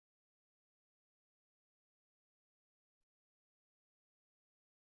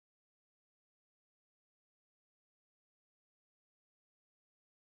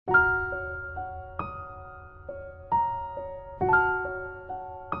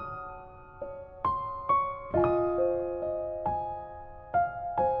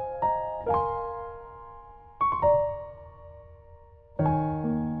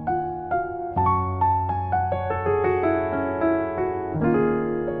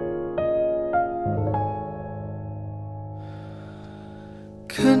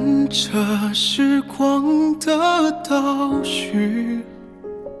跟着时光的倒叙，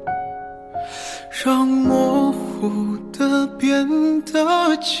让模糊的变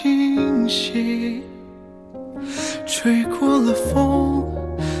得清晰，吹过了风，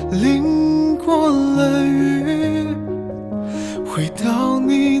淋过了雨，回到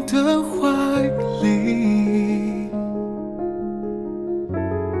你的怀里。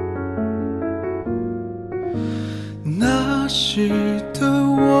那时的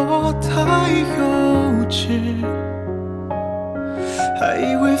我太幼稚，还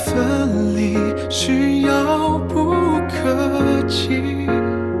以为分离是遥不可及，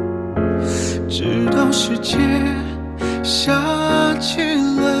直到世界下起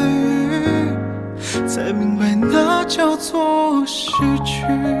了雨，才明白那叫做失去。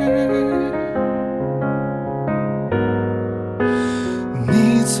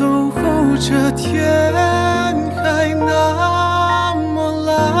你走后，这天还那么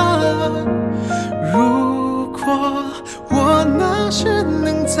蓝，如果我那时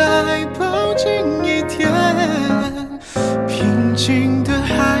能再抱紧一点，平静的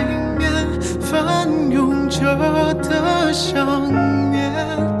海面，翻涌着的想念，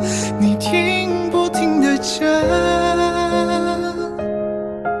你听不听得见？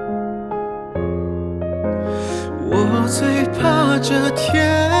我最怕这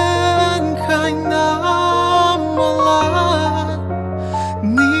天还那么蓝，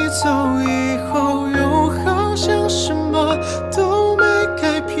你走以后又好像什么都没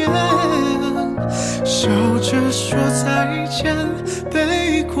改变，笑着说再见，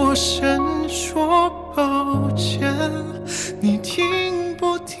背过身说抱歉，你听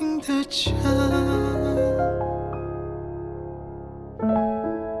不听得见？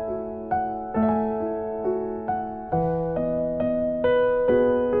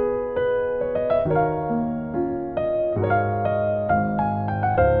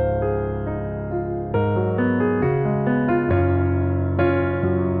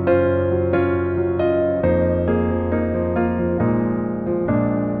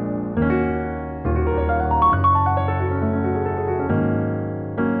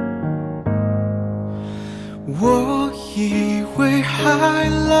我以为还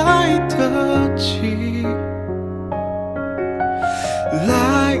来得及，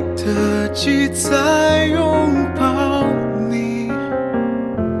来得及再拥抱你，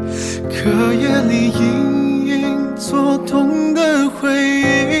可夜里隐隐作痛的回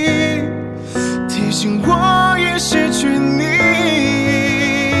忆，提醒我已失去你。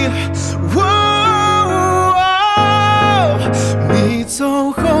你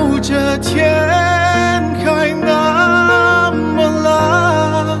走后，这天还那么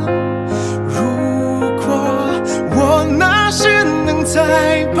蓝，如果我那时能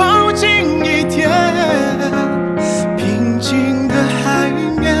再抱紧一点，平静的海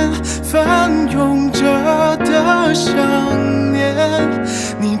面，翻涌着的想念，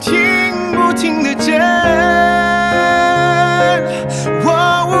你听不听得见？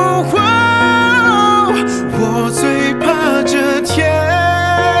我最怕这天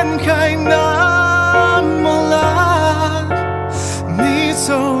还那么蓝，你走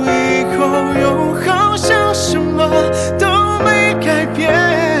以后又好像什么都没改变，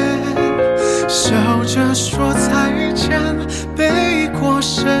笑着说再见，背过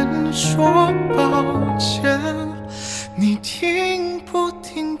身说抱歉，你听不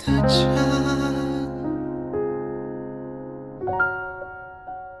听得见？